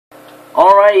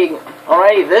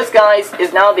Alrighty, this, guys,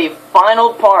 is now the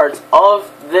final part of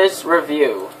this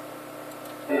review.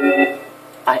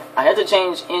 I had to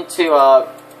change into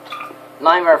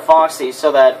Nightmare Foxy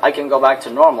so that I can go back to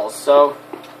normal, so...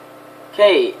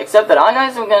 Okay, except that I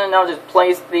guys am gonna now just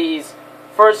place these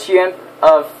first few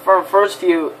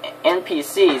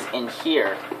NPCs in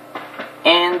here.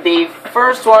 And the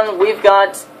first one we've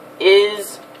got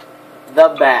is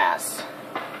the Bass.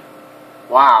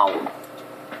 Wow.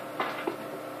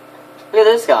 Look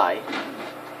at this guy.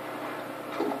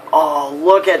 Oh,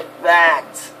 look at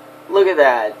that. Look at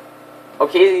that.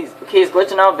 Okay, he's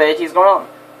glitching out a bit. He's going on.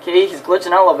 Okay, he's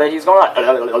glitching out a little bit. He's going on.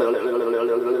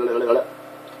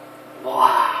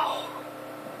 Wow.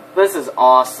 This is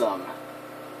awesome.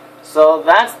 So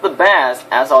that's the Bass,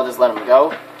 as I'll just let him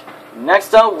go.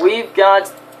 Next up, we've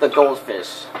got the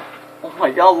Goldfish. Oh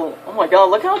my god,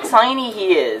 look how tiny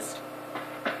he is.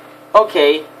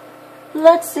 Okay,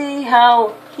 let's see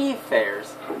how he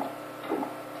fares.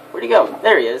 Where'd he go?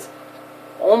 There he is.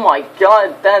 Oh my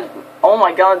god,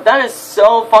 that is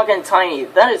so fucking tiny.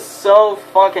 That is so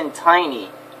fucking tiny.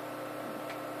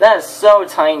 That is so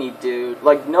tiny, dude.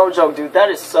 Like, no joke, dude, that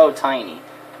is so tiny.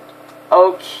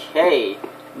 Okay,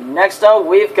 next up,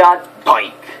 we've got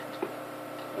Bike.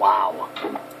 Wow.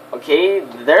 Okay,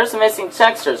 there's some missing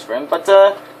textures for him, but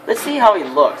let's see how he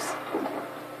looks.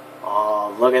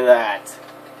 Oh, look at that.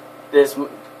 This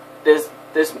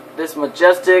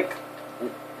majestic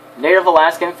native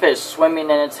Alaskan fish swimming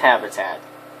in its habitat.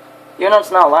 Even though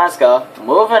it's not Alaska,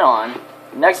 moving on.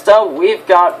 Next up, we've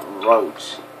got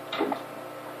Roach.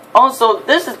 Also,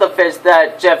 this is the fish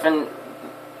that Jeff,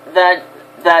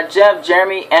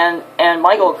 Jeremy, and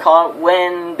Michael caught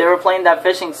when they were playing that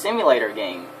fishing simulator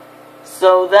game.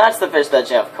 So that's the fish that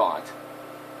Jeff caught.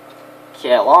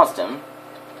 Okay, I lost him.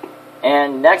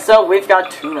 And next up, we've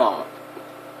got Tuna.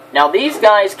 Now, these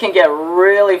guys can get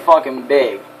really fucking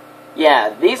big.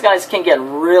 Yeah, these guys can get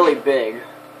really big.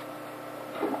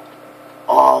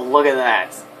 Oh, look at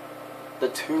that. The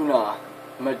Tuna.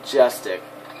 Majestic.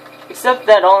 Except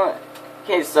that on...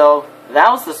 Okay, so that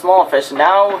was the small fish.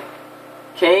 Now...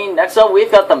 Okay, next up,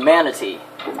 we've got the Manatee.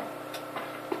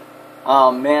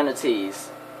 Manatees.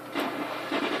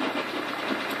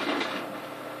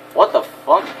 What the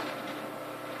fuck?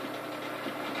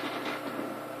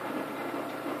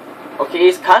 Okay,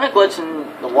 he's kind of glitching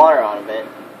the water out a bit.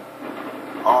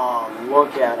 Oh,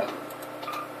 look at him.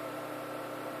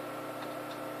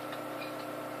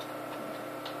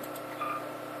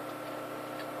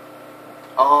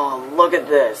 Oh, look at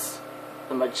this.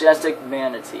 The majestic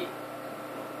manatee.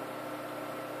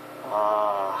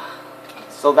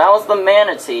 So that was the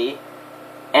manatee.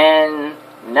 And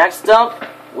next up,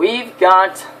 we've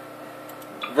got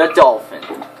the dolphin.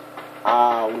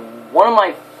 One of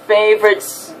my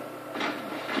favorites.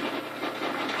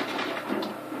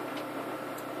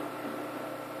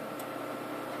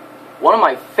 One of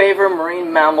my favorite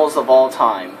marine mammals of all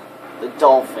time, the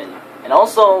dolphin, and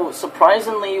also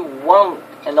surprisingly one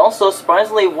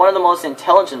of the most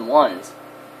intelligent ones.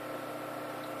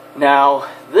 Now,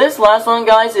 this last one,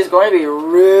 guys, is going to be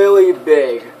really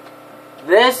big.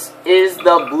 This is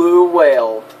the blue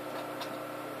whale.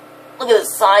 Look at the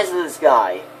size of this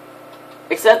guy.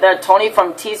 Except that Tony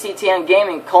from TCTN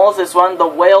Gaming calls this one the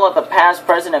whale of the past,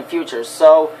 present, and future.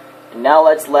 So, now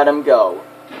let's let him go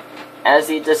as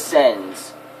he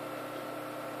descends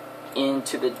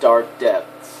into the dark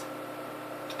depths.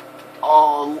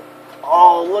 Oh,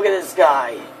 look at this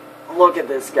guy. Look at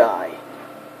this guy.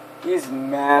 He's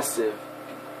massive.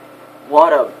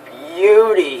 What a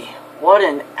beauty. What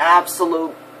an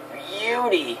absolute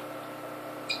beauty.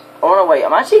 Oh, no, wait.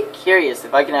 I'm actually curious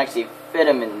if I can actually fit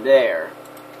him in there.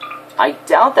 I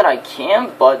doubt that I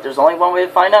can, but there's only one way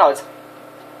to find out.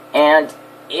 And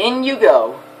in you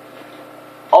go.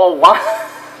 Oh, wow.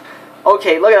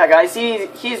 Okay, look at that, guys.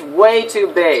 He's way too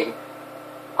big.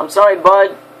 I'm sorry,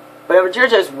 bud, but you're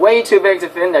just way too big to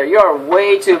fit in there. You are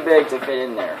way too big to fit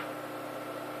in there.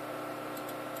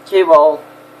 Okay, well,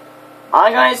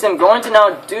 I, guys, am going to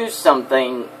now do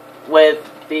something with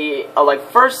the,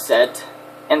 first set,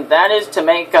 and that is to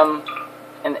make, and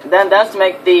then that's to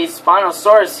make the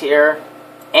Spinosaurus here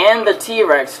and the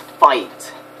T-Rex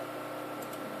fight.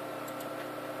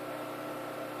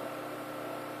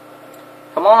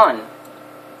 Come on.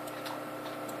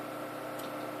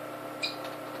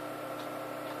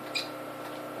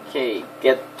 Okay,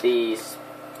 get the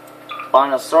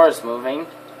Spinosaurus moving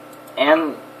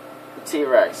and the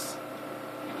T-Rex.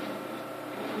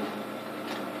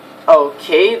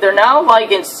 Okay, they're now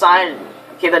like inside.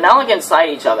 Okay, they're now like inside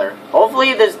each other.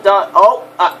 Hopefully this does. Oh,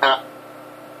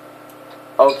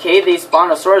 okay, the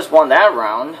Spinosaurus won that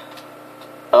round.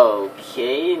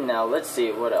 Okay, now let's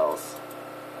see what else.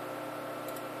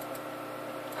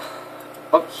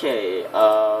 Okay,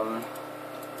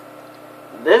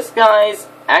 this guy's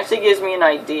actually gives me an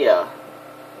idea.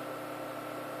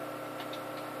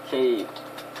 Okay,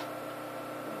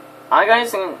 I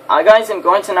guys am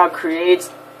going to now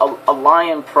create a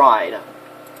lion pride.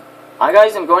 I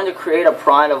guys am going to create a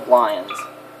pride of lions.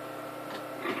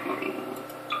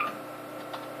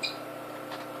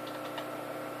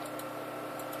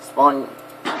 Spawn.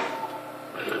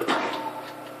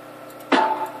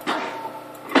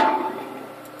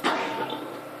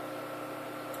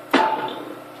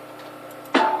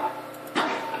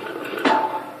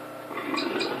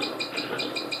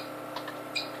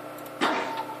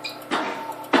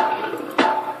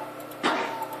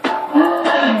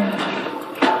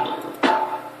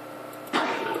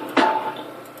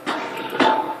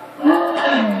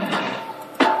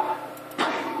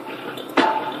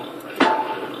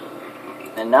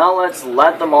 And now let's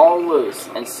let them all loose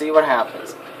and see what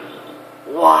happens.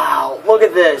 Wow, look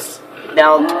at this.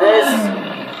 Now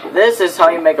this is how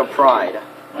you make a pride.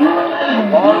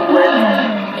 Along with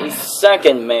a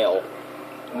second male.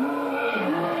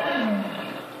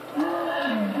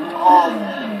 Oh,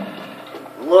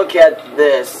 look at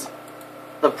this.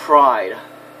 The pride.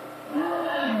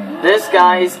 This,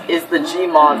 guys, is the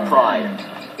Gmod pride.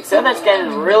 Except that's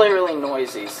getting really, really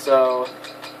noisy, so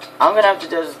I'm gonna have to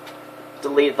just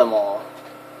delete them all.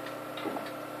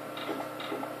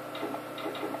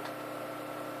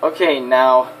 Okay,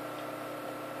 now,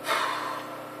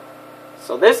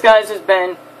 so this, guys, has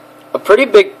been a pretty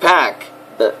big pack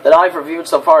that I've reviewed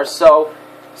so far. So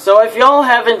if y'all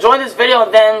have enjoyed this video,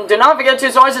 then do not forget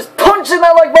to just punch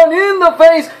that like button in the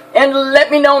face and let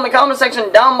me know in the comment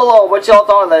section down below what y'all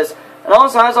thought of this. And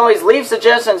also, as always, leave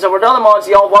suggestions of what other mods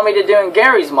y'all want me to do in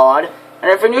Garry's mod. And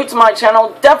if you're new to my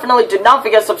channel, definitely do not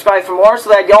forget to subscribe for more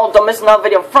so that y'all don't miss another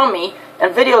video from me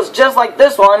and videos just like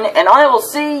this one. And I will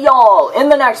see y'all in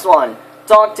the next one.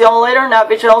 Talk to y'all later, and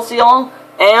happy to see y'all,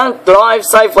 and thrive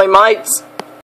safely, mates.